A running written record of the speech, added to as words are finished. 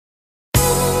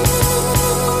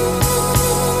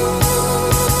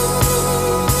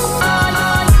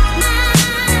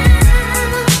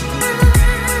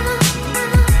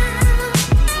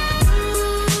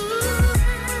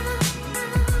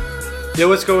Yo,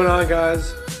 what's going on,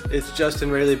 guys? It's Justin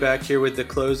Rayleigh back here with The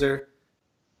Closer,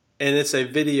 and it's a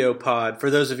video pod for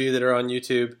those of you that are on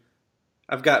YouTube.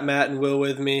 I've got Matt and Will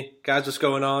with me. Guys, what's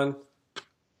going on?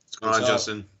 What's going on,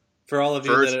 Justin? For all of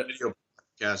you First that video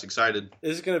podcast, excited.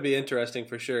 this is going to be interesting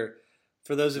for sure.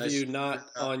 For those of you not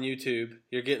on YouTube,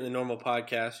 you're getting the normal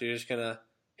podcast. You're just going to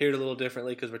hear it a little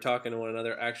differently because we're talking to one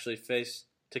another, actually face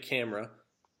to camera.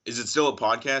 Is it still a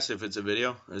podcast if it's a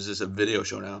video? Or is this a video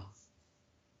show now?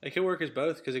 It can work as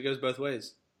both because it goes both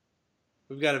ways.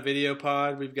 We've got a video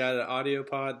pod. We've got an audio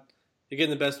pod. You're getting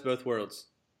the best of both worlds.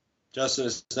 Justin,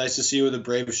 it's nice to see you with a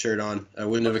Braves shirt on. I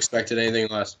wouldn't have expected anything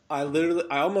less. I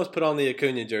almost put on the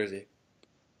Acuna jersey.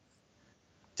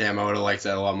 Damn, I would have liked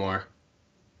that a lot more.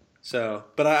 So,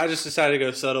 but I just decided to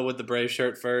go subtle with the Brave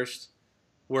shirt first,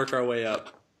 work our way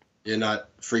up. You're not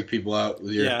freak people out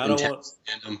with your I don't want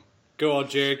fandom. Go all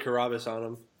Jared Carrabis on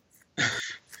them.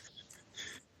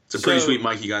 It's a pretty sweet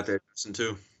mic you got there, Justin,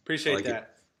 too. Appreciate like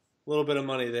that. A little bit of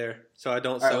money there, so I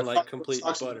don't sound like complete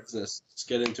butter. Let's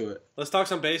get into it. Let's talk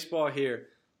some baseball here.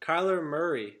 Kyler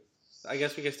Murray. I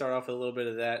guess we can start off with a little bit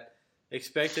of that.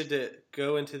 Expected to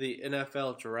go into the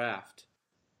NFL draft.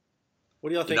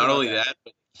 What do y'all think? Not about only that,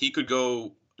 but he could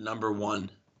go number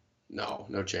one.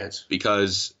 No chance.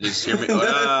 Because just hear me.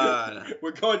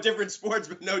 We're going different sports,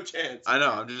 but no chance. I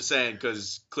know. I'm just saying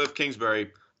because Cliff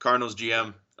Kingsbury, Cardinals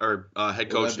GM or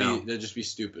head coach now, that'd just be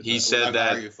stupid. He said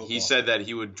that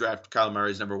he would draft Kyler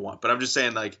Murray as number one. But I'm just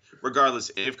saying, like,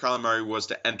 regardless, if Kyler Murray was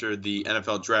to enter the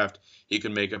NFL draft, he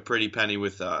could make a pretty penny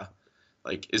with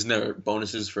isn't there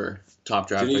bonuses for top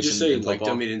draft picks? Did he just say like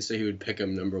Dummy didn't say he would pick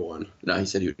him number one? No, he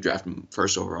said he would draft him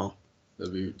first overall.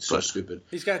 That'd be so stupid.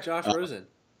 He's got Josh Rosen.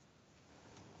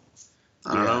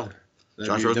 I don't know.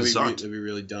 Josh Rosen sucked. That'd be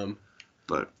really dumb.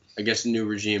 But I guess a new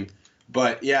regime.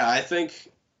 But yeah, I think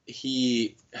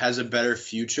he has a better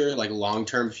future, like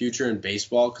long-term future in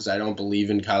baseball, because I don't believe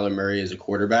in Kyler Murray as a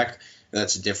quarterback.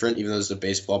 That's different. Even though it's a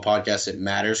baseball podcast, it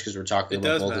matters because we're talking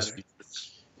about both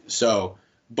this. So,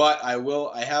 but I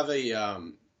have a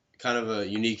kind of a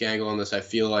unique angle on this. I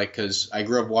feel like because I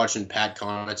grew up watching Pat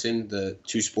Connaughton, the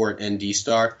two-sport ND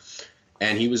star,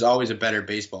 and he was always a better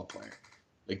baseball player.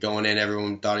 Like going in,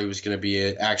 everyone thought he was going to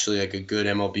be actually like a good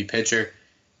MLB pitcher.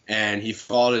 And he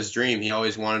followed his dream. He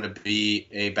always wanted to be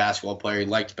a basketball player. He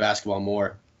liked basketball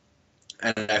more.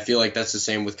 And I feel like that's the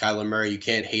same with Kyler Murray. You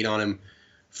can't hate on him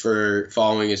for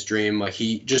following his dream. Like,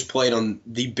 he just played on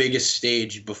the biggest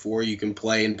stage before you can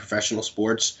play in professional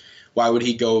sports. Why would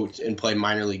he go and play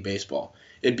minor league baseball?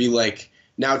 It'd be like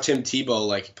now Tim Tebow,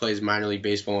 like, plays minor league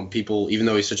baseball, and people, even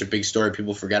though he's such a big story,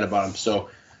 people forget about him. So,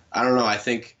 I don't know. I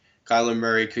think Kyler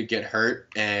Murray could get hurt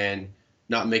and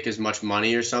not make as much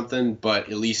money or something, but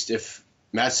at least if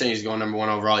Matt's saying he's going number one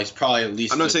overall, he's probably at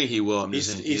least. I'm not saying he will.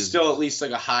 He's still at least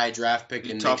like a high draft pick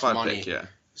and top makes money. Pick, yeah.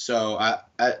 So I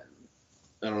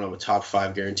don't know, a top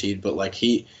 5 guaranteed, but like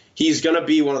he's gonna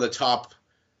be one of the top.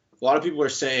 A lot of people are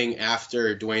saying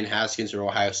after Dwayne Haskins or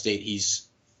Ohio State, he's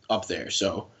up there.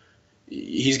 So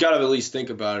he's got to at least think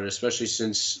about it, especially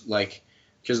since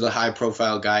because of the high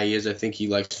profile guy he is. I think he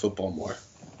likes football more.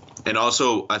 And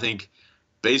also, I think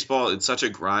baseball, it's such a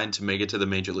grind to make it to the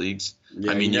major leagues.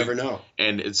 Yeah, you never know.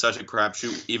 And it's such a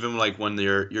crapshoot. Even like when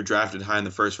you're drafted high in the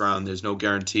first round, there's no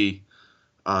guarantee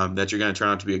that you're going to turn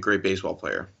out to be a great baseball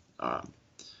player.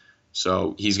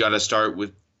 So he's got to start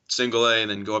with single A and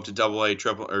then go up to double A,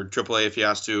 triple A if he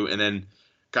has to, and then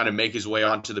kind of make his way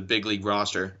onto the big league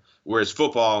roster. Whereas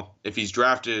football, if he's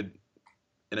drafted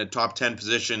in a top 10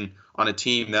 position on a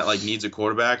team that needs a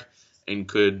quarterback, and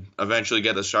could eventually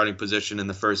get the starting position in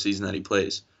the first season that he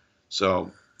plays.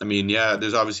 So, I mean, yeah,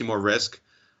 there's obviously more risk.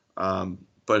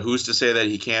 But who's to say that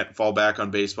he can't fall back on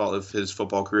baseball if his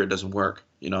football career doesn't work,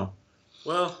 you know?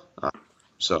 Well,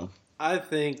 so I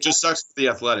think it just sucks for the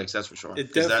Athletics, that's for sure.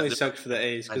 It definitely sucks for the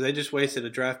A's because they just wasted a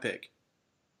draft pick.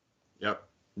 Yep,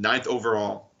 9th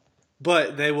overall.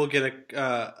 But they will get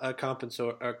a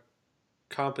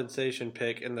compensation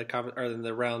pick in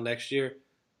the round next year.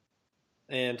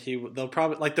 And they'll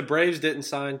probably the Braves didn't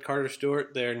sign Carter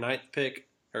Stewart, their 9th pick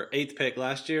or 8th pick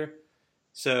last year,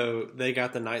 so they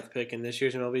got the 9th pick in this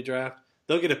year's MLB draft.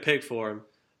 They'll get a pick for him,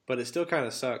 but it still kind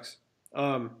of sucks.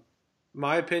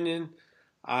 My opinion,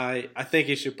 I think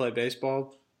he should play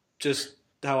baseball. Just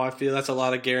how I feel. That's a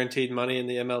lot of guaranteed money in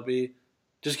the MLB.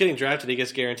 Just getting drafted, he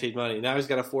gets guaranteed money. Now he's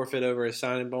got to forfeit over his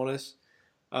signing bonus.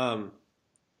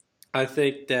 I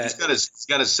think that he's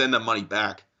got to send the money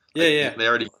back. Yeah. They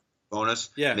already bonus.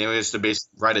 Yeah. And they has to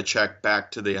basically write a check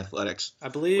back to the Athletics. I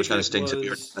believe which kind of stinks.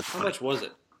 How much was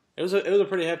it? It was a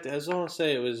pretty hefty. I just want to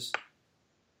say it was.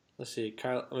 Let's see,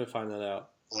 Kyle. Let me find that out.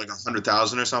 Like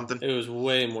 100,000 or something. It was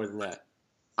way more than that.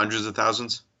 Hundreds of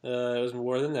thousands? It was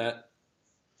more than that.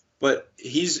 But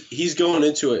he's going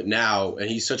into it now, and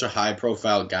he's such a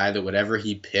high-profile guy that whatever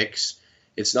he picks,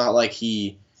 it's not like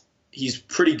he's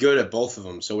pretty good at both of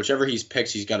them. So whichever he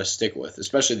picks, he's got to stick with,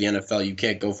 especially the NFL. You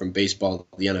can't go from baseball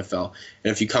to the NFL.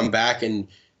 And if you come back and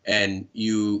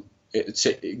you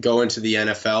go into the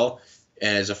NFL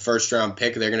and as a first-round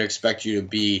pick, they're going to expect you to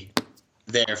be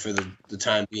there for the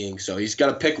time being. So he's got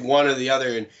to pick one or the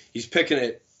other, and he's picking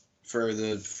it for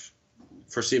the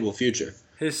foreseeable future.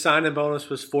 His signing bonus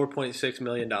was $4.6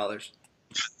 million.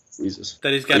 Jesus.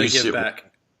 That he's got to give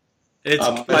back. It's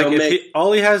like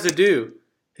all he has to do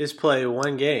is play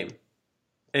one game,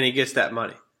 and he gets that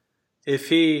money. If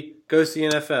he goes to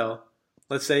the NFL,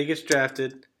 let's say he gets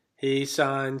drafted, he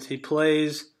signs, he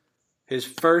plays his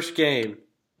first game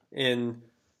in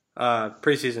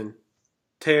preseason,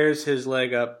 tears his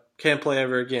leg up, can't play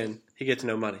ever again, he gets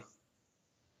no money.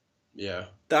 Yeah.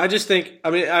 I just think,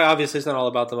 I mean, obviously it's not all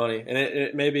about the money, and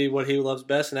it may be what he loves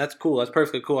best, and that's cool. That's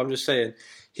perfectly cool. I'm just saying,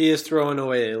 he is throwing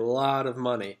away a lot of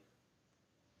money,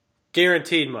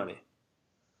 guaranteed money.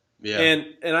 Yeah.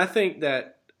 And I think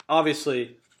that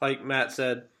obviously, like Matt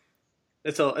said,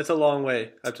 it's a long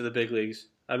way up to the big leagues.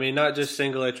 I mean, not just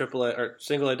single A, triple A, or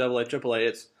single A, double A, triple A.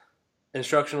 It's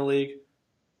instructional league,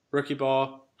 rookie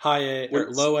ball, high A,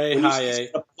 or low A, high A.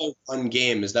 Play one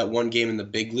game, is that one game in the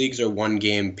big leagues or one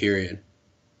game period?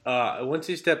 Once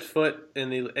he steps foot in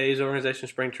the A's organization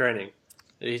spring training,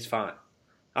 he's fine.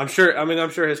 I'm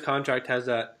sure his contract has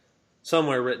that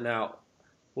somewhere written out.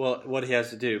 Well, what he has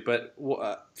to do, but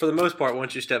for the most part,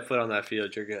 once you step foot on that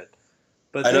field, you're good.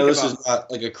 But I know this is not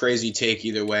like a crazy take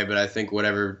either way, but I think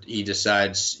whatever he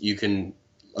decides, you can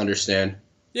understand.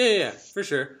 Yeah, for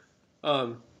sure.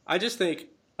 I just think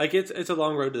like it's a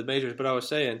long road to the majors, but I was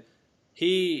saying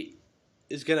he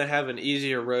is going to have an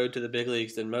easier road to the big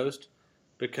leagues than most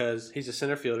because he's a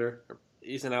center fielder,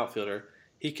 he's an outfielder,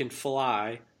 he can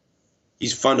fly.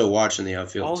 He's fun to watch in the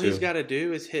outfield. All he's got to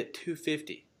do is hit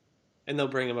 250, and they'll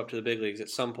bring him up to the big leagues at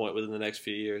some point within the next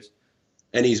few years.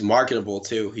 And he's marketable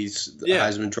too. He's the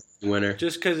Heisman Trophy winner.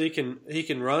 Just because he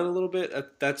can run a little bit,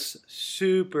 that's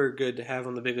super good to have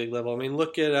on the big league level. I mean,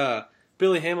 look at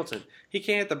Billy Hamilton. He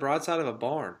can't hit the broadside of a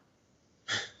barn,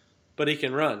 but he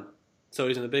can run, so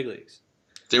he's in the big leagues.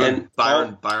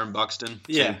 Byron Buxton.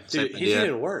 Yeah, dude, he's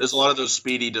even worse. There's a lot of those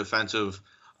speedy defensive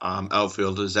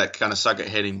outfielders that kind of suck at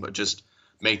hitting, but just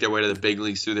make their way to the big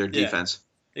leagues through their defense.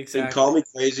 Exactly. And call me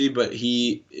crazy, but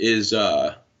he is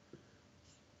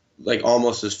like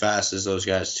almost as fast as those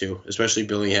guys too, especially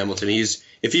Billy Hamilton.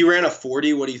 If he ran a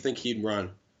 40, what do you think he'd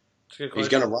run? He's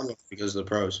gonna run because of the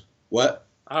pros. What?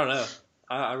 I don't know.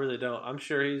 I really don't. I'm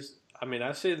sure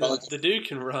I say the dude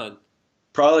can run.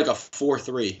 Probably like a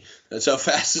 4.3. That's how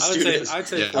fast this dude is. I'd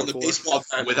say on the baseball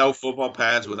time. Without football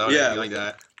pads, without anything like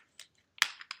that.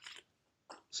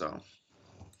 So.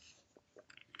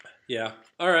 Yeah.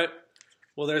 All right.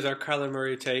 Well, there's our Kyler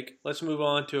Murray take. Let's move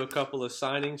on to a couple of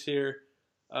signings here.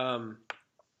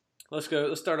 Let's go.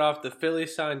 Let's start off. The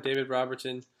Phillies signed David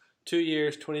Robertson, 2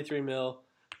 years, $23 million.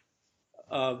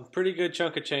 Pretty good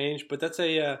chunk of change, but that's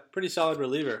a pretty solid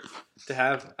reliever to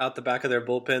have out the back of their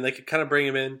bullpen. They could kind of bring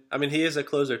him in. I mean, he is a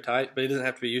closer type, but he doesn't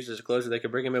have to be used as a closer. They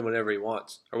could bring him in whenever he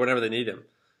wants or whenever they need him.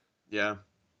 Yeah,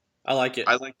 I like it.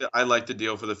 I like the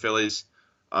deal for the Phillies.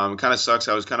 It kind of sucks.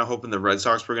 I was kind of hoping the Red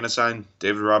Sox were going to sign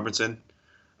David Robertson.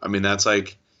 I mean, that's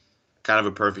like kind of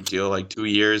a perfect deal, like 2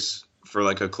 years for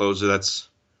like a closer that's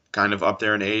kind of up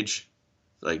there in age.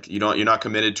 Like you're not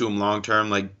committed to him long term,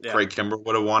 like Craig Kimbrell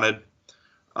would have wanted.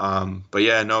 But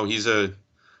yeah, no, he's a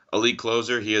elite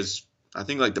closer. He has, I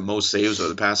think, like the most saves over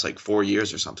the past like 4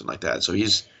 years or something like that. So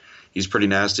he's pretty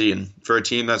nasty. And for a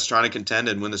team that's trying to contend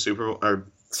and win the Super Bowl, or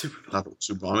not the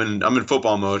Super Bowl, I'm in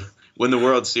football mode, win the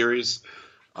World Series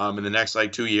in the next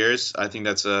like 2 years, I think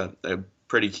that's a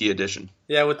pretty key addition.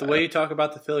 Yeah, with the way you talk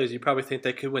about the Phillies, you probably think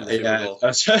they could win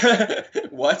the Super Bowl.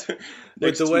 What?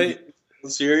 With the way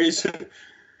series.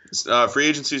 Free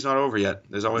agency's not over yet.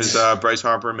 There's always Bryce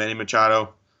Harper, Manny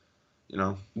Machado. You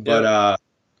know, but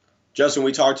Justin,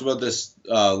 we talked about this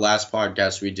last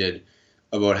podcast we did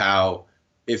about how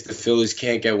if the Phillies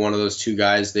can't get one of those two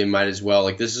guys, they might as well.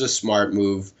 Like, this is a smart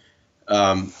move.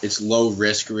 It's low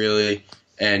risk, really,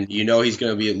 and he's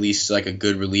going to be at least like a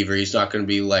good reliever. He's not going to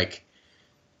be like,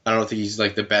 I don't think he's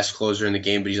like the best closer in the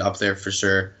game, but he's up there for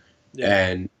sure. Yeah.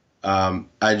 And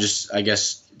I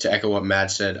guess to echo what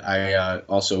Matt said, I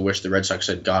also wish the Red Sox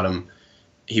had got him.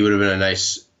 He would have been a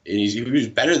nice. He was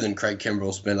better than Craig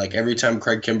Kimbrell's been. Like every time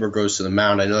Craig Kimbrell goes to the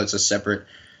mound, I know it's a separate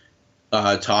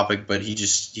topic, but he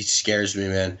scares me,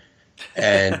 man.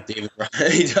 And David,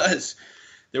 he does.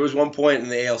 There was one point in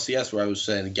the ALCS where I was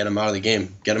saying, get him out of the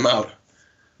game. Get him out.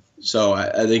 So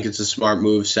I think it's a smart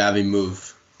move, savvy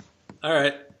move. All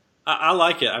right. I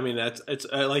like it. I mean, it's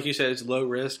like you said, it's low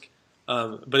risk.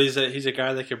 But he's a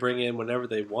guy they can bring in whenever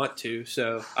they want to.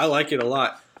 So I like it a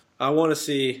lot. I want to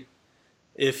see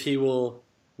if he will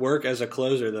work as a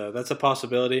closer, though. That's a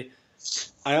possibility.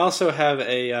 I also have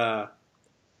a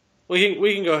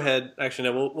we can go ahead. Actually,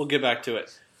 no, we'll get back to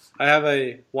it. I have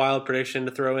a wild prediction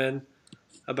to throw in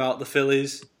about the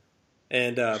Phillies,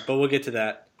 but we'll get to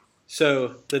that.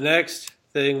 So the next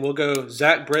thing, we'll go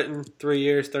Zach Britton, 3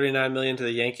 years, $39 million to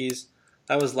the Yankees.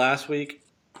 That was last week.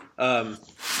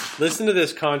 Listen to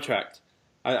this contract.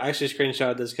 I actually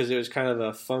screenshotted this because it was kind of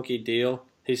a funky deal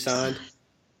he signed.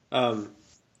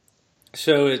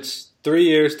 So it's 3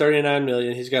 years, $39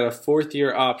 million. He's got a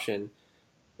fourth-year option.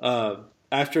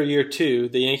 After year 2,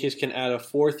 the Yankees can add a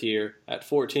fourth year at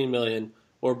 $14 million,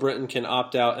 or Britton can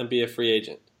opt out and be a free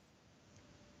agent.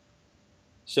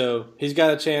 So he's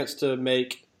got a chance to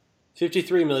make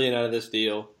 $53 million out of this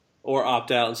deal, or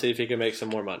opt out and see if he can make some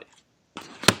more money.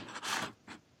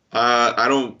 I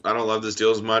don't love this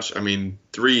deal as much. I mean,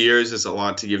 3 years is a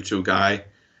lot to give to a guy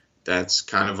that's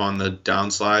kind of on the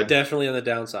downside. Definitely on the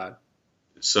downside.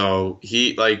 So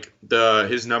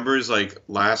his numbers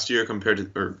last year compared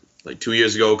to, or 2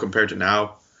 years ago compared to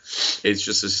now, it's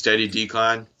just a steady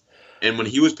decline. And when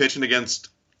he was pitching against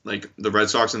the Red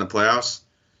Sox in the playoffs,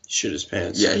 he shit his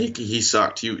pants. Yeah, he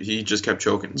sucked. He just kept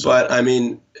choking. So. But I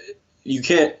mean, you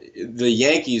can't. The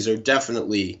Yankees are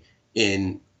definitely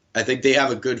in. I think they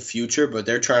have a good future, but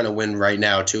they're trying to win right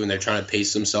now too, and they're trying to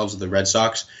pace themselves with the Red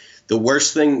Sox. The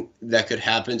worst thing that could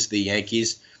happen to the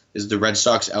Yankees is the Red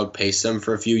Sox outpace them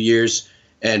for a few years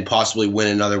and possibly win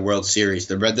another World Series.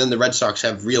 Then the Red Sox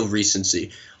have real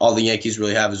recency. All the Yankees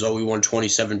really have is, we won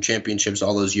 27 championships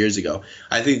all those years ago.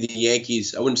 I think the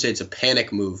Yankees, I wouldn't say it's a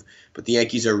panic move, but the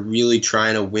Yankees are really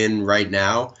trying to win right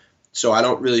now, so I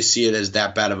don't really see it as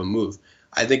that bad of a move.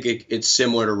 I think it's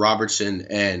similar to Robertson,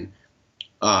 and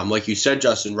like you said,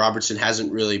 Justin, Robertson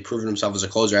hasn't really proven himself as a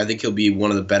closer. I think he'll be one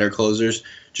of the better closers,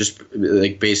 just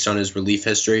based on his relief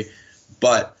history.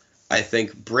 But I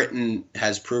think Britton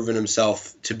has proven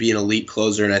himself to be an elite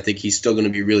closer, and I think he's still going to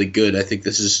be really good. I think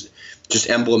this is just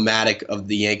emblematic of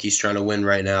the Yankees trying to win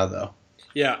right now, though.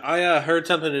 Yeah, I heard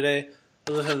something today.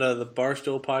 I listened to the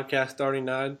Barstool podcast,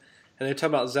 39, and they're talking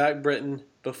about Zach Britton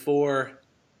before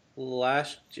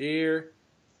last year.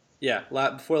 Yeah,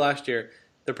 before last year.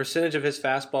 The percentage of his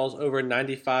fastballs over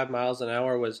 95 miles an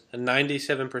hour was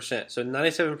 97%. So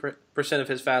 97% of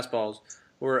his fastballs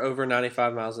were over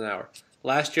 95 miles an hour.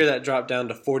 Last year, that dropped down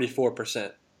to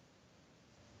 44%.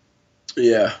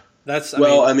 Yeah. That's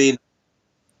isn't he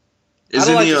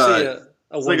a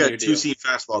a two-seam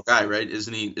fastball guy, right?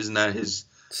 Isn't that his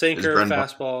sinker,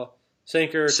 fastball,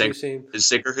 sinker, two-seam? Is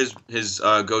sinker his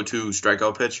go-to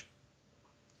strikeout pitch?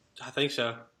 I think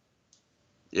so.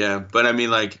 Yeah, but I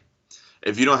mean,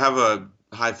 if you don't have a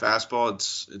high fastball,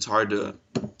 it's hard to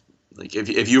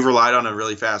if you've relied on a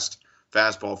really fast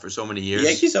fastball for so many years. The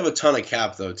Yankees have a ton of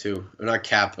cap though too. Or not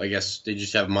cap, I guess they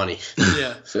just have money.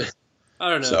 Yeah. I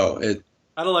don't know. So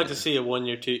I don't like to see a 1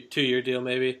 year, 2 year deal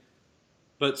maybe,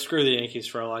 but screw the Yankees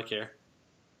for all I care.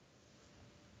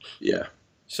 Yeah.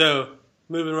 So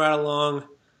moving right along,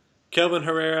 Kelvin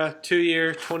Herrera, 2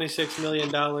 year, $26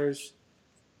 million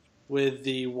with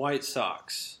the White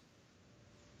Sox.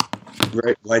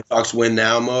 Right, White Sox win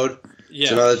now mode. Yeah,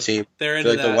 it's another team. They're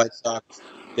into that. The White Sox,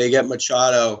 they get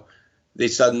Machado. They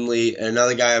suddenly,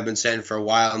 another guy I've been saying for a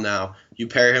while now, you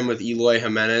pair him with Eloy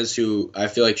Jimenez, who I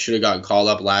feel like should have gotten called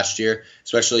up last year.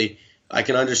 Especially, I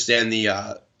can understand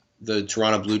the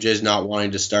Toronto Blue Jays not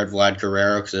wanting to start Vlad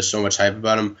Guerrero because there's so much hype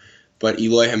about him. But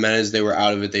Eloy Jimenez, they were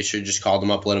out of it. They should have just called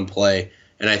him up, let him play.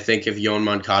 And I think if Yoan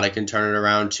Moncada can turn it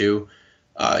around too,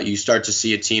 you start to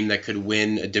see a team that could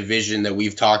win a division that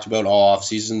we've talked about all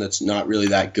offseason that's not really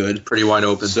that good. Pretty wide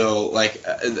open. So,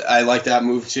 I like that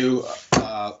move too.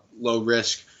 Low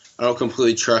risk. I don't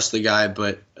completely trust the guy,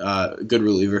 but good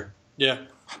reliever. Yeah.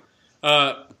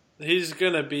 He's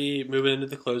going to be moving into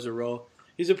the closer role.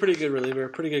 He's a pretty good reliever,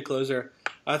 pretty good closer.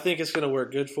 I think it's going to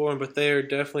work good for him, but they are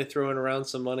definitely throwing around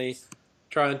some money,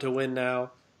 trying to win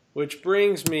now, which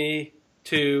brings me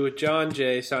to John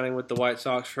Jay signing with the White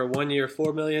Sox for 1 year,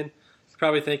 $4 million. You're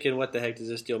probably thinking, what the heck does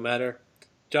this deal matter?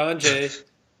 John Jay,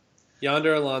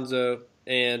 Yonder Alonso,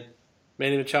 and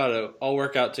Manny Machado all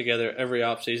work out together every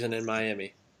offseason in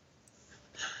Miami,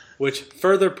 which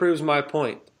further proves my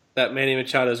point that Manny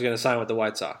Machado is going to sign with the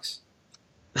White Sox.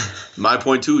 My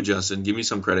point too, Justin. Give me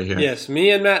some credit here. Yes, me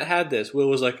and Matt had this. Will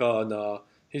was like, oh, no,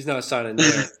 he's not signing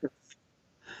there.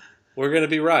 we're going to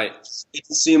be right. It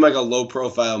seemed like a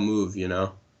low-profile move, you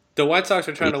know? The White Sox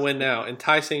are trying to win now,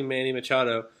 enticing Manny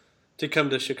Machado to come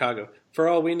to Chicago. For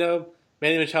all we know,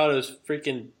 Manny Machado's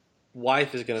freaking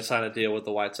wife is going to sign a deal with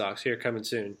the White Sox here coming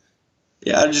soon.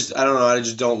 Yeah, I don't know. I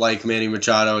just don't like Manny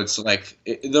Machado. It's like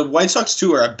the White Sox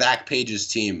too are a back pages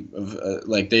team. Of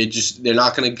they're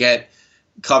not going to get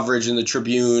coverage in the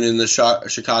Tribune and the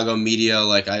Chicago media.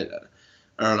 Like I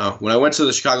don't know. When I went to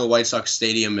the Chicago White Sox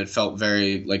stadium, it felt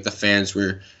very like the fans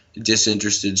were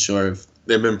disinterested. Sort of.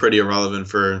 They've been pretty irrelevant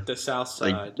for the South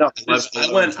Side. Like, no,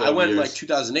 I went years. like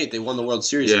 2008. They won the World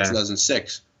Series in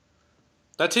 2006.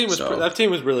 That team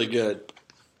was really good.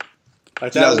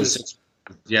 Like 2006.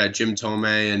 Yeah, Jim Thome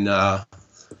and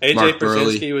AJ Mark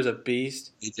Burley. Pierzynski was a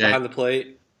beast behind the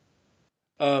plate.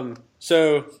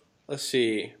 So let's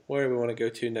see, where do we want to go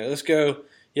to now? Let's go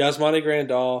Yasmani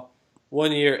Grandal,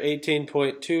 1 year,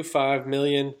 $18.25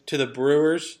 million to the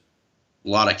Brewers. A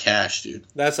lot of cash, dude.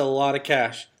 That's a lot of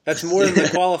cash. That's more than the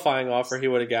qualifying offer he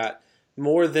would have got.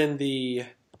 More than the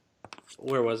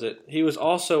where was it? He was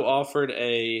also offered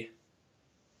a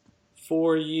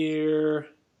 4-year.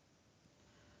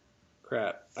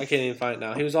 Crap, I can't even find it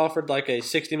now. He was offered like a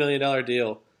 $60 million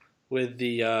deal with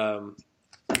the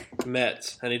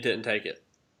Mets, and he didn't take it.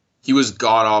 He was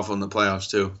god awful in the playoffs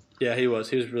too. Yeah, he was.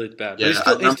 He was really bad. Yeah,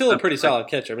 he's still a pretty solid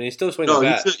catcher. I mean, he's still swinging the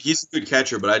bat. He's a good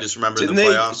catcher, but I just remember in the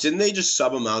playoffs. Didn't they just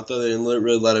sub him out though? They didn't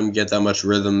really let him get that much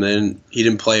rhythm. He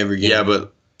didn't play every game. Yeah,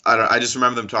 but I just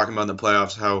remember them talking about in the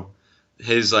playoffs how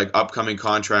his like upcoming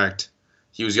contract,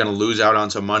 he was going to lose out on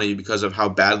some money because of how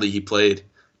badly he played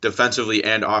defensively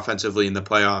and offensively in the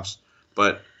playoffs.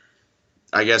 But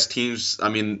I guess teams, I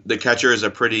mean, the catcher is a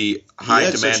pretty high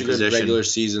demand such a position. Good regular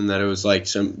season that it was like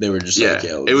they were just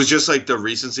it was just like the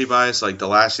recency bias. Like the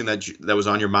last thing that was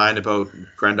on your mind about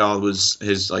Grandal was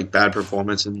his like bad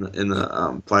performance in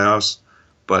the playoffs.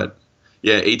 But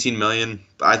yeah, $18 million.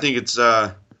 I think it's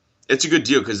a good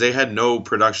deal because they had no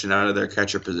production out of their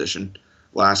catcher position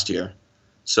last year.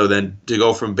 So then to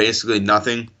go from basically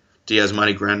nothing to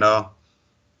Yasmani Grandal,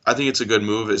 I think it's a good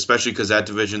move, especially because that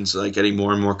division's like getting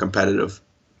more and more competitive.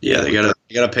 Yeah, they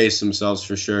gotta pace themselves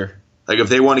for sure. Like if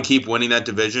they want to keep winning that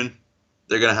division,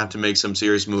 they're gonna have to make some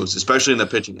serious moves, especially in the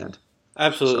pitching end.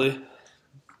 Absolutely, so,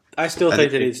 I still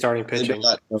think they need starting pitching. They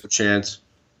got no chance,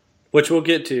 which we'll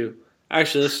get to.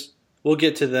 Actually, we'll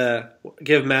get to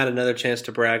give Matt another chance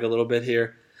to brag a little bit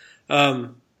here.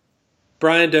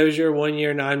 Brian Dozier, 1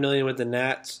 year, $9 million with the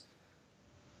Nats.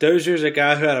 Dozier's a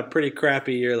guy who had a pretty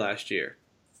crappy year last year.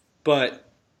 But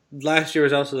last year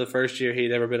was also the first year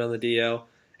he'd ever been on the DL.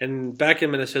 And back in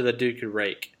Minnesota, the dude could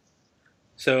rake.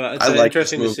 So it's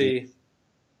interesting to see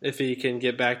if he can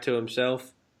get back to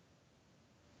himself.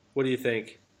 What do you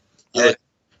think? Yeah,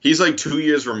 he's like 2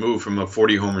 years removed from a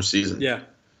 40-homer season. Yeah.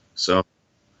 So,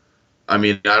 I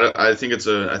mean, I think it's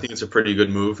a pretty good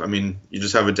move. I mean, you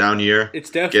just have a down year. It's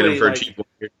definitely get him for a cheap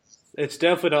year. It's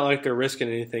definitely not like they're risking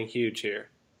anything huge here.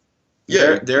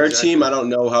 Yeah, they're exactly. A team. I don't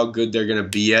know how good they're going to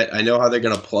be yet. I know how they're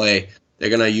going to play. They're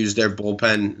going to use their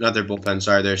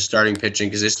their starting pitching,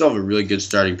 because they still have a really good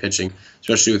starting pitching,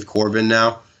 especially with Corbin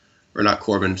now. Or not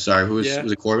Corbin, sorry. Was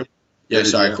it Corbin? Yeah,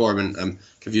 sorry, Corbin. I'm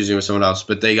confusing with someone else.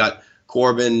 But they got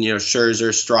Corbin,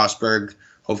 Scherzer, Strasburg,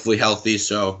 hopefully healthy.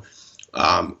 So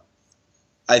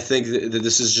I think that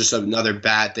this is just another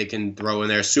bat they can throw in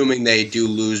there, assuming they do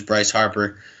lose Bryce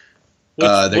Harper.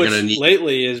 Which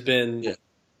lately has been... Yeah.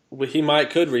 He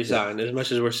could resign as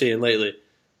much as we're seeing lately.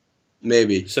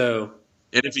 Maybe. So,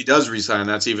 and if he does resign,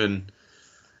 that's even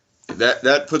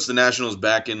that puts the Nationals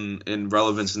back in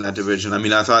relevance in that division. I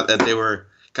mean, I thought that they were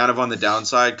kind of on the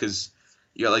downside because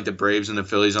you got like the Braves and the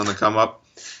Phillies on the come up.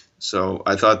 So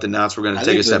I thought the Nats were going to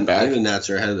take a step back. I think the Nats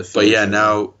are ahead of the Phillies. But yeah,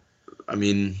 now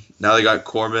they got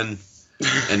Corbin,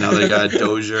 and now they got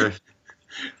Dozier.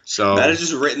 So that has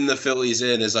just written the Phillies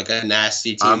in as like a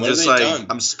nasty team. I'm just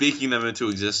I'm speaking them into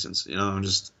existence. I'm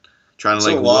just trying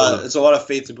to It's a lot of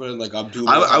faith to put in like Abdul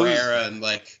Herrera and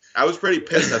like. I was pretty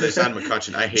pissed that they signed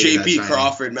McCutchen. I hated JP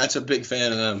Crawford. Matt's a big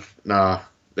fan of them. Nah,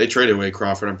 they traded away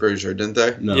Crawford. I'm pretty sure, didn't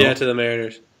they? No. Yeah, to the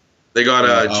Mariners. They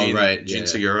got Gene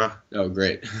Segura. Oh,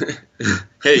 great.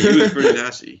 Hey, he was pretty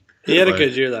nasty. He had a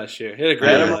good year last year. He had a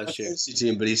great year last year.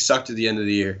 Team, but he sucked at the end of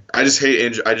the year. I just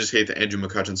hate the Andrew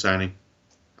McCutchen signing.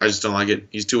 I just don't like it.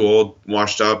 He's too old,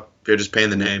 washed up. They're just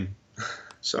paying the name.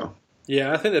 So.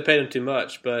 Yeah, I think they paid him too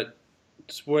much, but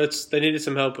they needed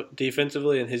some help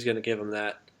defensively, and he's going to give them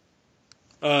that.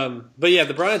 But yeah,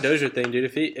 the Brian Dozier thing, dude.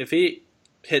 If he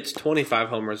hits 25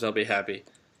 homers, they'll be happy.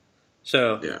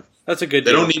 So yeah, that's a good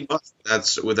deal. They don't need much.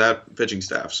 That's with that pitching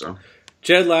staff. So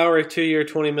Jed Lowry, 2 year,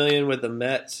 $20 million with the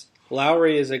Mets.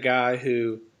 Lowry is a guy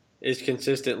who is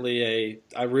consistently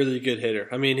a really good hitter.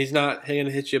 I mean, he's not going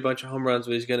to hit you a bunch of home runs,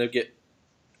 but he's going to get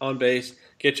on base,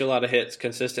 get you a lot of hits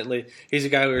consistently. He's a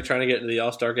guy we were trying to get into the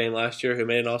All-Star game last year who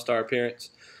made an All-Star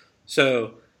appearance.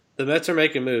 So the Mets are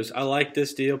making moves. I like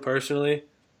this deal personally.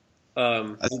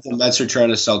 I think the Mets are trying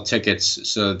to sell tickets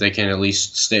so that they can at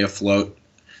least stay afloat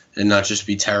and not just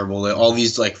be terrible. All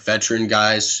these like veteran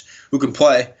guys who can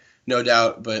play, no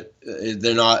doubt, but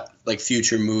they're not like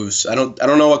future moves. I don't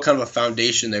know what kind of a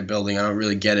foundation they're building. I don't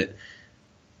really get it.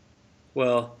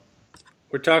 Well,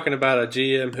 we're talking about a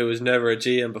GM who was never a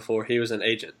GM before. He was an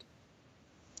agent.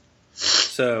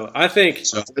 So I think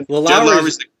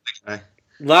Lowry's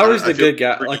the good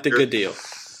guy, like the good deal.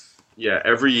 Yeah,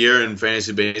 every year in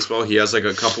fantasy baseball, he has like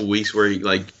a couple weeks where he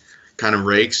like kind of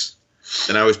rakes,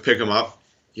 and I always pick him up.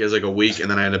 He has like a week, and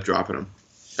then I end up dropping him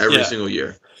every single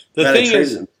year. The thing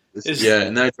is,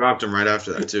 and then I dropped him right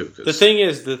after that too. The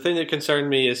thing that concerned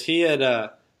me is he had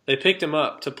they picked him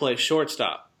up to play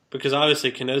shortstop because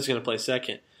obviously Cano's going to play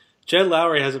second. Jed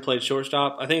Lowry hasn't played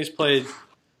shortstop. I think he's played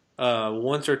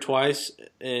once or twice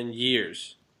in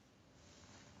years.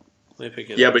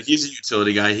 Yeah, but he's a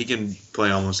utility guy. He can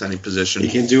play almost any position. He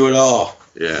can do it all.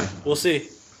 Yeah. We'll see.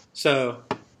 So,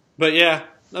 but yeah,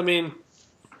 I mean,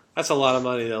 that's a lot of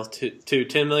money though.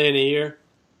 $10 million a year.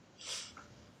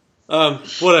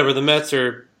 Whatever. The Mets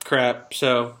are crap.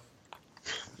 So,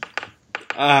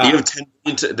 they give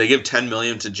 $10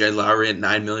 million to Jed Lowry and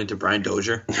 $9 million to Brian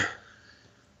Dozier.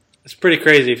 It's pretty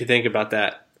crazy if you think about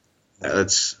that. Yeah,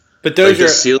 that's. But Dozier, like the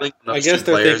ceiling. I guess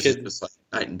they're thinking is like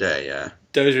night and day. Yeah.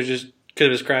 Dozier just could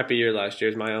have his crappy year last year.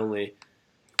 Is my only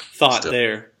thought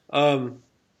there.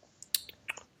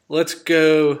 Let's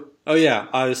go. Oh yeah,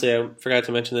 obviously I forgot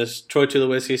to mention this. Troy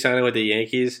Tulowitzki signing with the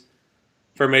Yankees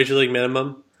for major league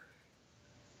minimum.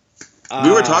 We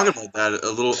were talking about that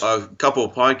a couple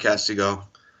of podcasts ago.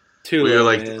 We were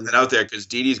like throwing it out there because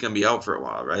Didi's gonna be out for a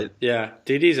while, right? Yeah,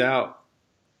 Didi's out.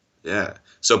 Yeah,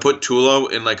 so put Tulo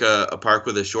in like a park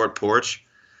with a short porch.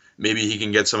 Maybe he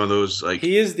can get some of those like.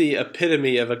 He is the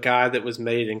epitome of a guy that was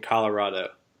made in Colorado.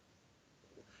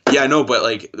 Yeah, I know, but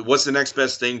like, what's the next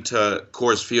best thing to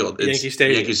Coors Field? It's Yankee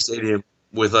Stadium. Yankee Stadium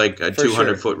with like a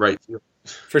 200-foot right field.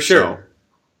 For sure. So,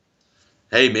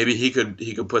 hey, maybe he could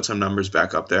put some numbers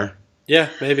back up there. Yeah,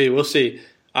 maybe we'll see.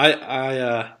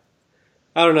 I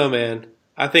don't know, man.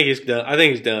 I think he's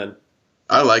done.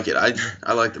 I like it.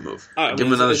 I like the move. Give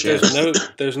him another chance.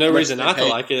 There's no reason not to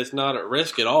like it. It's not at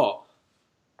risk at all.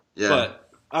 Yeah.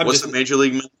 But what's the major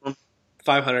league minimum?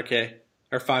 $500K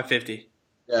or $550.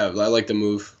 Yeah, I like the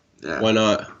move. Yeah. Why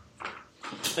not?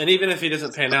 And even if he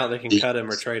doesn't pan out, they can cut him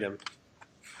or trade him.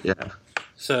 Yeah.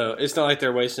 So it's not like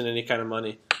they're wasting any kind of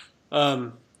money.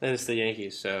 And it's the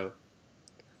Yankees, so.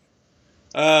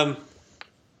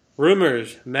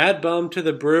 Rumors. Mad Bum to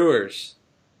the Brewers.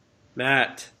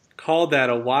 Matt called that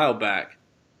a while back.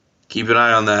 Keep an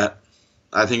eye on that.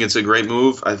 I think it's a great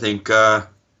move. I think,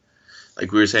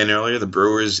 like we were saying earlier, the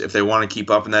Brewers, if they want to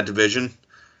keep up in that division,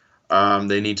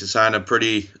 they need to sign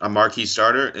a marquee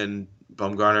starter, and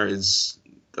Bumgarner is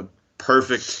the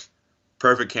perfect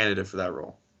candidate for that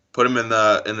role. Put him in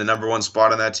the number one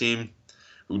spot on that team,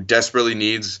 who desperately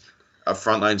needs a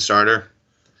frontline starter,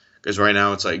 because right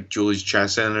now it's like Julius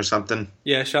Chastain or something.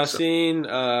 Yeah,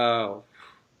 Chastain,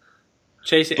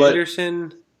 Chase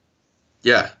Anderson.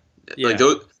 Yeah, like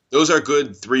those are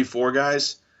good 3-4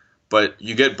 guys, but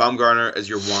you get Bumgarner as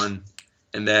your one,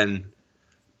 and then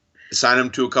sign him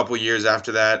to a couple years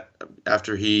after that,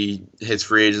 after he hits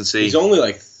free agency. He's only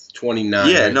like 29.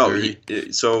 Yeah, no. 30.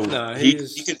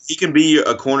 He can be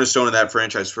a cornerstone of that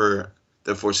franchise for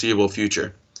the foreseeable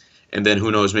future. And then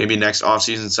who knows, maybe next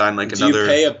offseason sign like another. Do you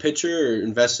pay a pitcher or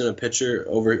invest in a pitcher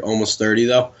over almost 30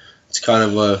 though? It's kind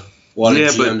of a lot of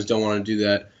GMs don't want to do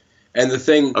that. And the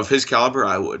thing of his caliber,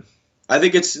 I would. I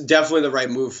think it's definitely the right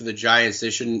move for the Giants.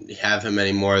 They shouldn't have him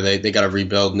anymore. They got to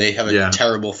rebuild, and they have a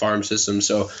terrible farm system.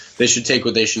 So they should take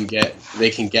what they can get.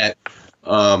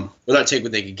 Well, not take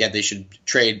what they can get. They should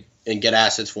trade and get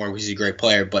assets for him because he's a great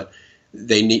player. But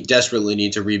they desperately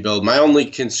need to rebuild. My only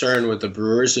concern with the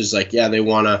Brewers is they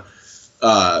want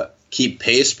to keep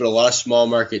pace, but a lot of small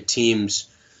market teams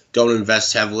don't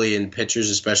invest heavily in pitchers,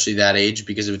 especially that age,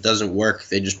 because if it doesn't work,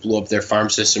 they just blow up their farm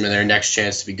system and their next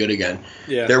chance to be good again.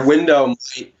 Yeah. Their window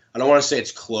might, I don't want to say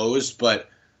it's closed, but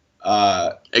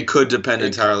it could depend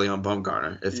entirely on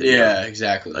Bumgarner.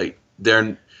 Exactly. Like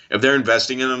if they're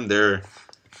investing in him,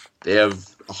 they have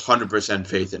 100%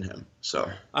 faith in him.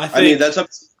 So I mean that's up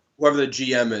to whoever the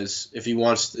GM is. If he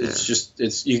wants,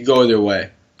 it's you can go either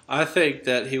way. I think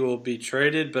that he will be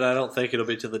traded, but I don't think it'll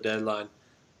be to the deadline.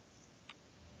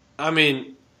 I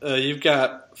mean, you've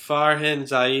got Farhan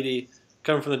Zaidi,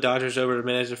 coming from the Dodgers over to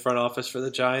manage the front office for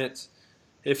the Giants.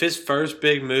 If his first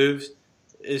big move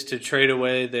is to trade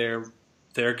away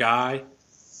their guy,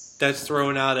 that's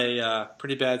throwing out a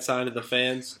pretty bad sign to the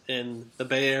fans in the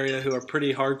Bay Area who are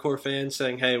pretty hardcore fans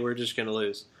saying, hey, we're just going to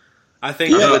lose. I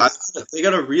think they got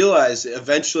to realize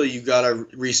eventually you got to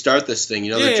restart this thing.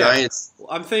 The Giants.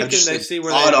 I'm thinking they see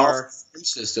where they are.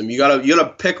 System. You gotta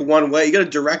pick one way. You gotta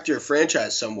direct your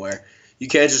franchise somewhere. You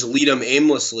can't just lead them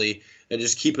aimlessly and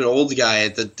just keep an old guy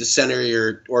at the center of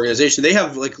your organization. They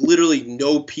have literally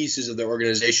no pieces of their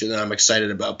organization that I'm excited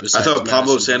about. I thought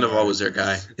Pablo Sandoval was their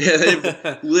guy. Yeah, they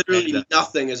have literally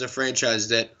nothing as a franchise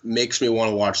that makes me want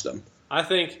to watch them. I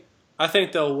think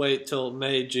they'll wait till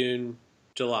May, June,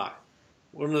 July.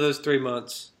 One of those 3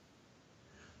 months.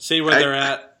 See where they're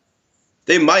at.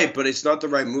 They might, but it's not the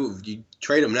right move. You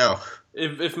trade them now.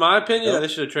 If my opinion, they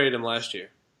should have traded him last year.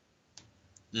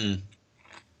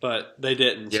 But they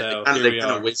didn't. Yeah, so they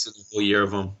kind of wasted a whole year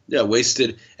of him. Yeah,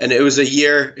 wasted. And it was a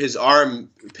year. His arm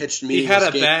pitched me. He had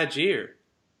a bad year.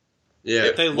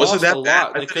 Yeah, they lost a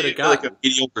lot. They could have gotten like a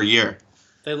mediocre year.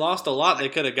 They lost a lot. They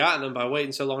could have gotten him by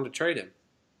waiting so long to trade him.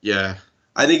 Yeah.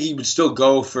 I think he would still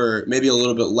go for maybe a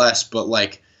little bit less, but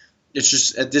it's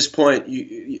just at this point,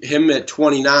 him at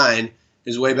 29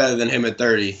 is way better than him at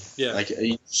 30. Yeah,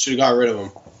 you should have got rid of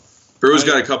him. Brewers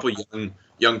got a couple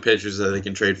young pitchers that they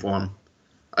can trade for him.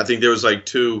 I think there was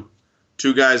two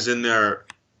guys in their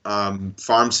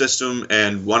farm system,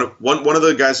 and one of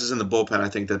the guys is in the bullpen. I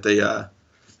think that they have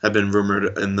been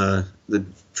rumored in the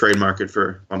trade market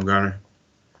for Bumgarner.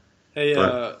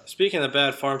 Hey, speaking of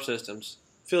bad farm systems.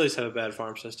 Phillies have a bad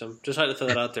farm system. Just had to throw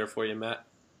that out there for you, Matt.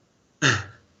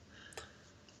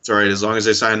 It's all right, as long as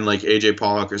they sign A.J.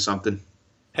 Pollock or something.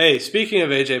 Hey, speaking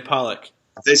of A.J. Pollock.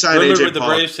 If they sign A.J. with the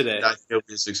Pollock, Braves today. I think it'll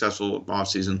be a successful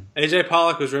offseason. A.J.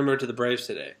 Pollock was rumored to the Braves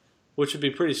today, which would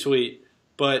be pretty sweet.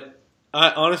 But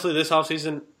honestly, this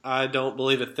offseason, I don't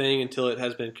believe a thing until it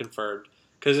has been confirmed.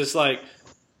 Because it's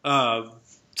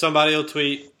somebody will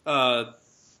tweet, A.J.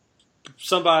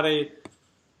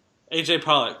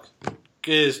 Pollock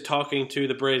is talking to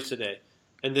the Braves today.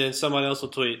 And then someone else will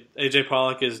tweet, A.J.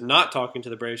 Pollock is not talking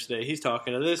to the Braves today. He's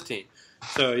talking to this team.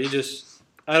 So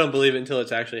I don't believe it until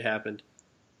it's actually happened.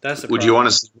 That's the problem. Would you want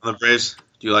to see him on the Braves?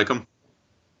 Do you like him?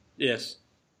 Yes.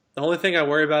 The only thing I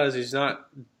worry about is he's not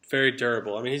very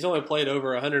durable. I mean, he's only played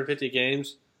over 150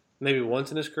 games, maybe once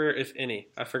in his career, if any.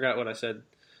 I forgot what I said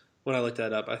when I looked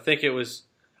that up. I don't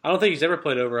think he's ever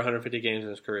played over 150 games in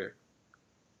his career.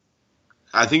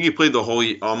 I think he played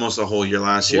almost the whole year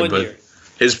last year, but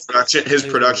his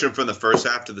production from the first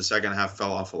half to the second half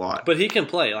fell off a lot. But he can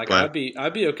play. I'd be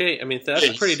okay. I mean, that's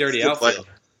a pretty dirty outfield.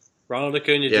 Ronald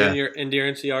Acuna Jr.,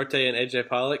 Ender Inciarte, and A.J.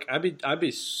 Pollock. I'd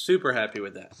be super happy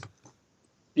with that.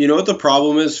 You know what the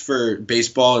problem is for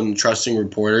baseball and trusting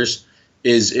reporters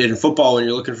is in football. When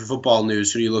you're looking for football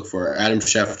news, who do you look for? Adam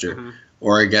Schefter,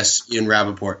 or I guess Ian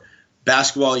Rappaport.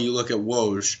 Basketball, you look at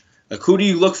Woj. Who do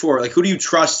you look for? Who do you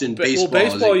trust in baseball? Well,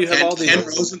 baseball, you have all these. Ken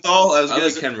Rosenthal. I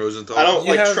like Ken Rosenthal. I don't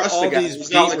trust the guy.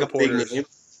 He's not a big name.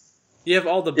 You have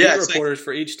all the beat reporters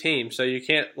for each team, so you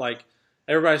can't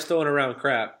everybody's throwing around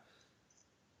crap.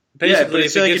 Basically,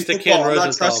 if it gets to Ken Rosenthal, I'm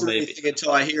not trusting anything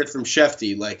until I hear it from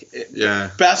Shefty.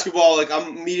 Basketball,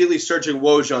 I'm immediately searching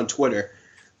Woj on Twitter.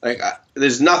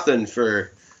 There's nothing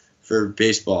for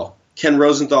baseball. Ken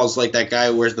Rosenthal's that guy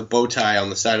who wears the bow tie on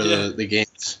the side of the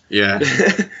games. Yeah.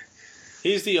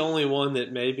 He's the only one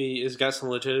that maybe has got some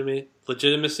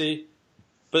legitimacy.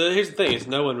 But here's the thing, is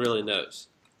no one really knows.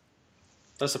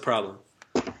 That's the problem.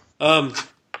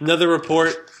 Another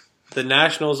report, the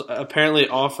Nationals apparently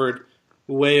offered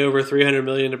way over $300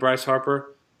 million to Bryce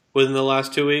Harper within the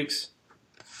last 2 weeks.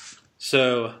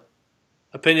 So,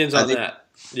 opinions on that?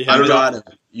 You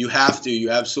have to. You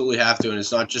absolutely have to. And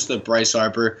it's not just that Bryce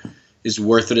Harper is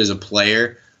worth it as a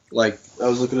player. I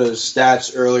was looking at his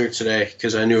stats earlier today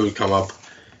because I knew it would come up.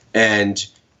 And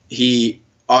he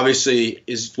obviously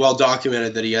is well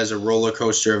documented that he has a roller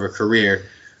coaster of a career.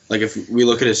 If we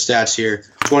look at his stats here,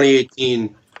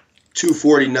 2018,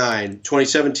 249,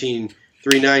 2017,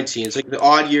 319. It's the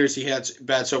odd years he had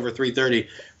bats over 330.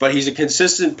 But he's a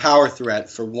consistent power threat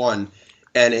for one.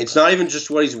 And it's not even just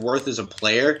what he's worth as a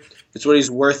player. It's what he's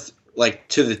worth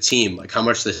to the team. How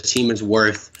much the team is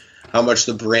worth, how much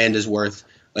the brand is worth.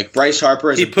 Bryce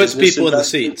Harper, he puts people in the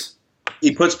seats.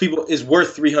 He puts people is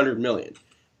worth $300 million,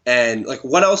 and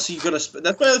what else are you gonna spend?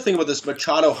 That's my other thing about this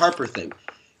Machado Harper thing.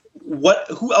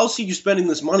 Who else are you spending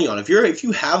this money on? If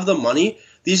you have the money,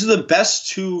 these are the best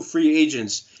two free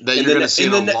agents that you're gonna see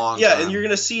in a long time. And you're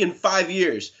gonna see in 5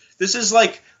 years. This is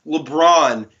like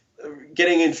LeBron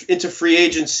getting into free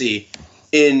agency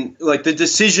in like the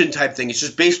decision type thing. It's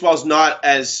just baseball's not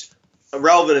as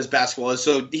relevant as basketball is,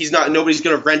 so nobody's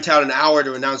going to rent out an hour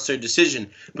to announce their decision.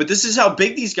 But this is how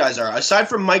big these guys are. Aside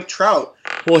from Mike Trout,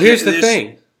 well, here's the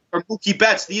thing, or Mookie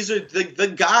Betts, these are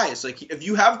the guys. Like if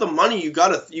you have the money, you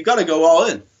gotta go all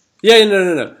in. Yeah,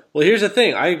 no. Well, here's the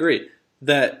thing. I agree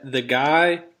that the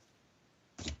guy.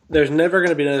 There's never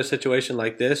going to be another situation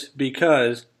like this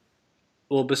because,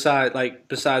 well, besides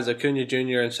Acuna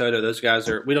Jr. and Soto, those guys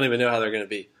we don't even know how they're going to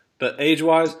be. But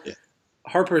age-wise,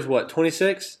 Harper's what,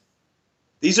 26?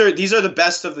 These are the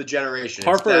best of the generation.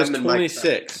 Harper is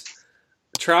 26.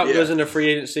 Trout goes into free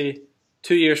agency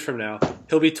 2 years from now.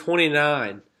 He'll be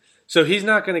 29. So he's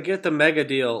not going to get the mega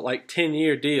deal, like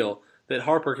 10-year deal that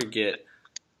Harper could get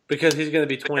because he's going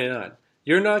to be 29.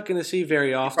 You're not going to see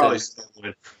very often. Probably still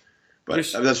would. But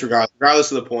that's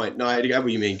regardless of the point. No, I get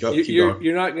what you mean. Keep going.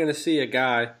 You're not going to see a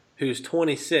guy who's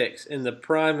 26 in the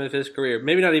prime of his career,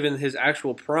 maybe not even his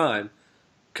actual prime,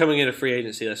 coming into free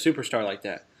agency, a superstar like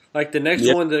that. Like the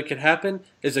next one that could happen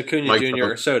is Acuna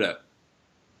Jr. or Soto.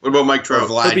 What about Mike Trout?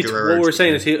 What we're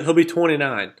saying is he'll be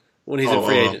 29 when he's in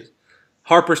free agent.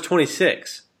 Harper's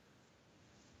 26.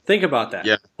 Think about that.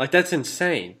 Yeah. Like that's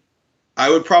insane. I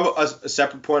would probably a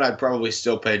separate point. I'd probably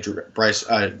still pay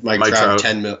Mike Trout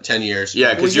 10 years.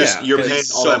 Yeah, because you're paying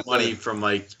all that money from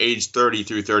like age 30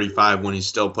 through 35 when he's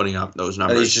still putting up those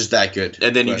numbers. And he's just that good,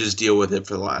 and then you just deal with it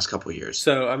for the last couple of years.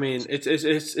 So I mean,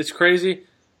 it's crazy.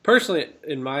 Personally,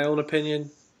 in my own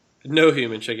opinion, no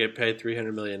human should get paid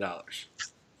 $300 million.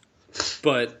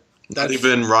 But not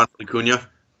even Ronald Acuna.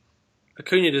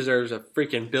 Acuna deserves a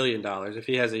freaking $1 billion if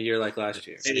he has a year like last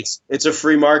year. It's a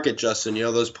free market, Justin. You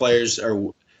know, those players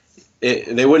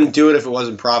they wouldn't do it if it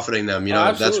wasn't profiting them. You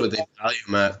know, that's what they value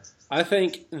them at. I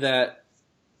think that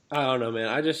I don't know,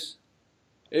 man.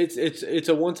 It's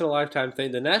a once in a lifetime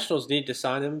thing. The Nationals need to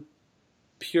sign him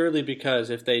purely because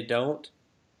if they don't,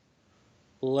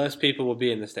 less people will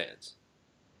be in the stands.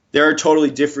 They're a totally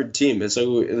different team. It's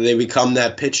like they become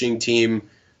that pitching team.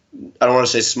 I don't want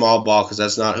to say small ball because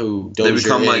that's not who Dozier is. They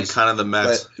become like kind of the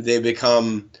Mets. But they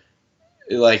become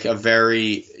like a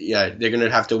very they're going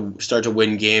to have to start to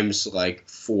win games like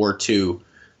 4-2,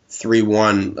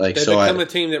 3-1. Like they become a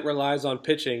team that relies on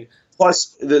pitching.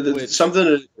 Plus,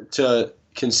 something to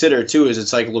consider too is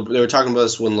it's like they were talking about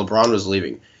this when LeBron was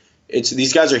leaving.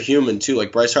 These guys are human too.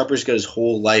 Like Bryce Harper's got his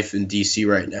whole life in DC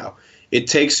right now. It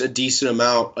takes a decent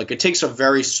amount. Like it takes a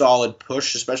very solid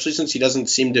push, especially since he doesn't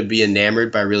seem to be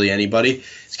enamored by really anybody.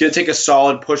 It's going to take a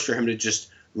solid push for him to just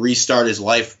restart his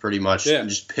life pretty much and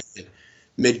just pivot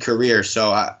mid-career.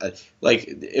 So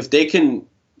if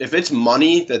it's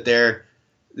money that they're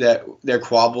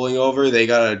quabbling over, they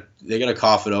gotta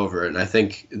cough it over. And I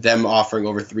think them offering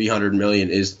over $300 million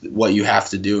is what you have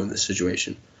to do in this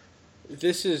situation.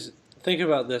 Think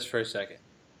about this for a second.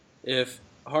 If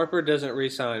Harper doesn't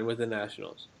re-sign with the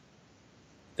Nationals,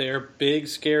 their big,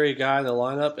 scary guy in the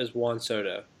lineup is Juan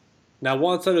Soto. Now,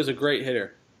 Juan Soto's a great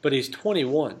hitter, but he's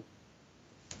 21.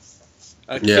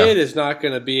 A kid is not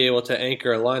going to be able to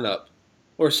anchor a lineup,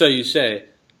 or so you say.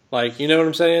 Like, you know what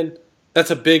I'm saying? That's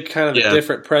a big kind of a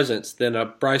different presence than a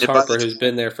Bryce Harper who's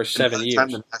been there for 7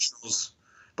 years.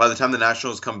 By the time the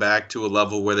Nationals come back to a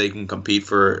level where they can compete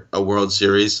for a World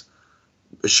Series,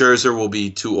 Scherzer will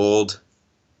be too old.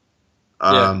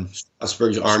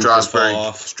 Strasburg's arm will fall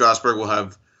off. Strasburg will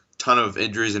have a ton of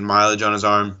injuries and mileage on his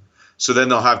arm. So then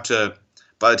they'll have to,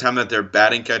 by the time that their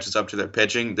batting catches up to their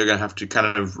pitching, they're going to have to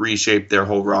kind of reshape their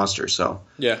whole roster. So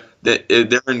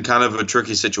they're in kind of a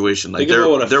tricky situation. Like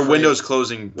their window's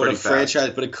closing pretty fast.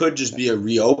 Franchise, but it could just be a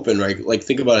reopen, right? Like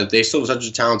think about it. They still have such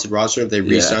a talented roster. If they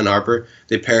re-sign Harper,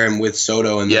 they pair him with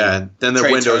Soto, and then their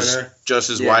window's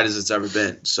just as wide as it's ever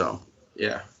been. So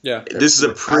this is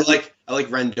I like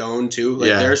Rendon too. Like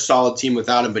they're a solid team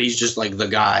without him, but he's just like the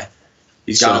guy.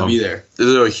 He's got to be there. This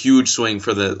is a huge swing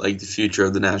for the future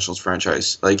of the Nationals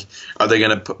franchise. Like, are they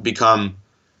going to become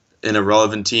an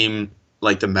irrelevant team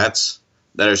like the Mets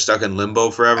that are stuck in limbo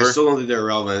forever? I still don't think they're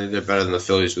irrelevant. I think they're better than the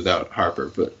Phillies without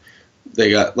Harper, but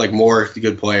they got like more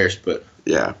good players. But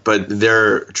but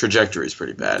their trajectory is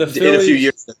pretty bad. In a few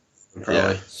years,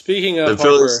 probably. Speaking of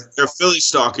Harper, their Philly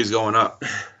stock is going up.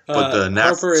 But the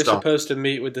Harper is supposed to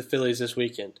meet with the Phillies this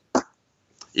weekend.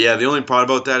 Yeah, the only part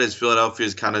about that is Philadelphia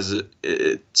is kind of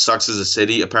it sucks as a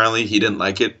city. Apparently, he didn't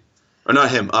like it, or not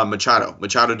him. Machado.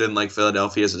 Machado didn't like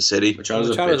Philadelphia as a city.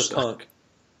 Machado's a punk.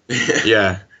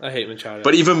 Yeah, I hate Machado.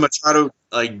 But even Machado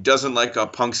doesn't like a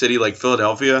punk city like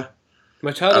Philadelphia.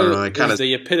 Machado is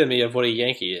the epitome of what a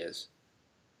Yankee is.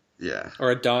 Yeah,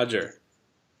 or a Dodger.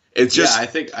 It's just. I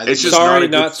think it's just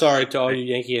not sorry to all you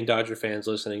Yankee and Dodger fans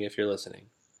listening if you're listening.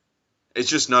 It's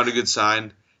just not a good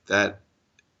sign that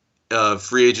a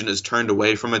free agent is turned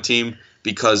away from a team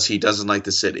because he doesn't like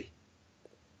the city.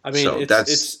 I mean, So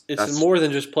it's more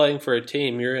than just playing for a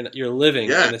team. You're living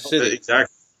in a city.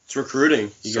 Exactly. It's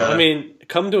recruiting. I mean,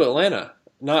 come to Atlanta.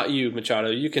 Not you, Machado.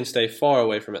 You can stay far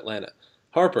away from Atlanta.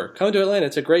 Harper, come to Atlanta.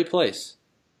 It's a great place.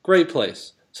 Great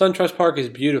place. SunTrust Park is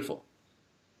beautiful.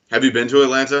 Have you been to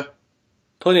Atlanta?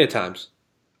 Plenty of times.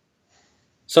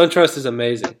 SunTrust is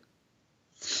amazing.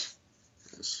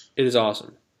 It is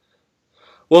awesome.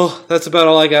 Well, that's about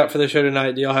all I got for the show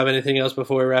tonight. Do y'all have anything else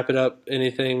before we wrap it up?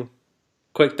 Anything?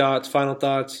 Quick thoughts? Final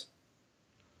thoughts?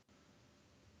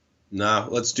 No,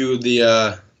 let's do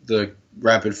the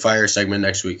rapid fire segment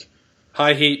next week.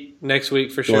 High heat next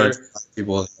week for sure.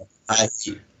 People, high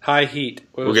heat. High heat.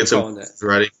 We'll get some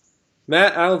ready.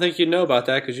 Matt, I don't think you know about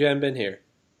that because you haven't been here.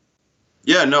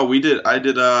 Yeah, no, we did. I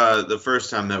did the first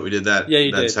time that we did that. Yeah,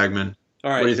 you that did. segment.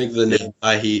 All right. What do you think of the name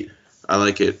High Heat? I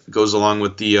like it. It goes along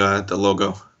with the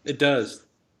logo. It does.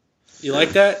 You like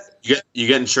that? You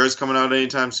getting shirts coming out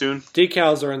anytime soon?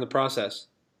 Decals are in the process.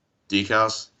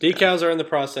 Decals? Decals are in the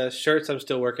process. Shirts I'm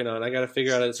still working on. I got to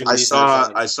figure out. I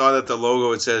saw that the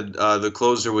logo, it said the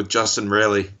closer with Justin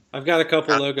Raley. I've got a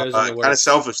couple logos in the works. Kind of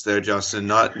selfish there, Justin.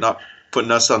 Not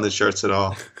putting us on the shirts at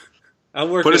all. I'm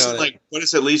working on it. Put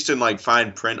us at least in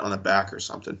fine print on the back or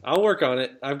something. I'll work on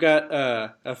it. I've got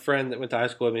a friend that went to high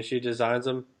school with me. She designs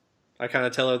them. I kind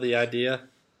of tell her the idea.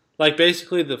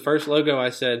 Basically, the first logo I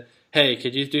said, hey,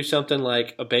 could you do something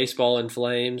like a baseball in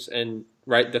flames and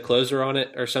write the closer on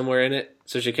it or somewhere in it?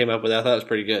 So she came up with that. I thought it was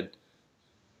pretty good.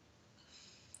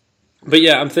 But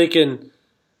yeah, I'm thinking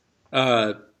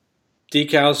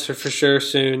decals for sure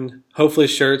soon. Hopefully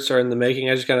shirts are in the making.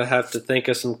 I just gotta have to think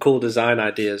of some cool design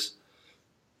ideas.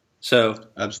 So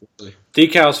absolutely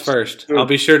decals first. I'll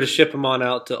be sure to ship them on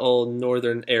out to old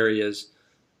northern areas.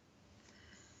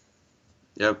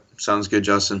 Yep, sounds good,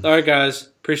 Justin. All right, guys.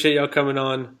 Appreciate y'all coming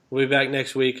on. We'll be back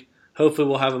next week. Hopefully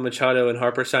we'll have a Machado and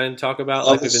Harper signing to talk about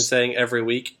like we've been saying every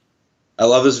week. I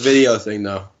love this video thing,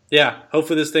 though. Yeah,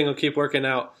 hopefully this thing will keep working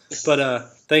out. But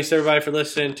thanks, everybody, for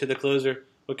listening to The Closer.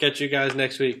 We'll catch you guys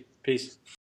next week. Peace.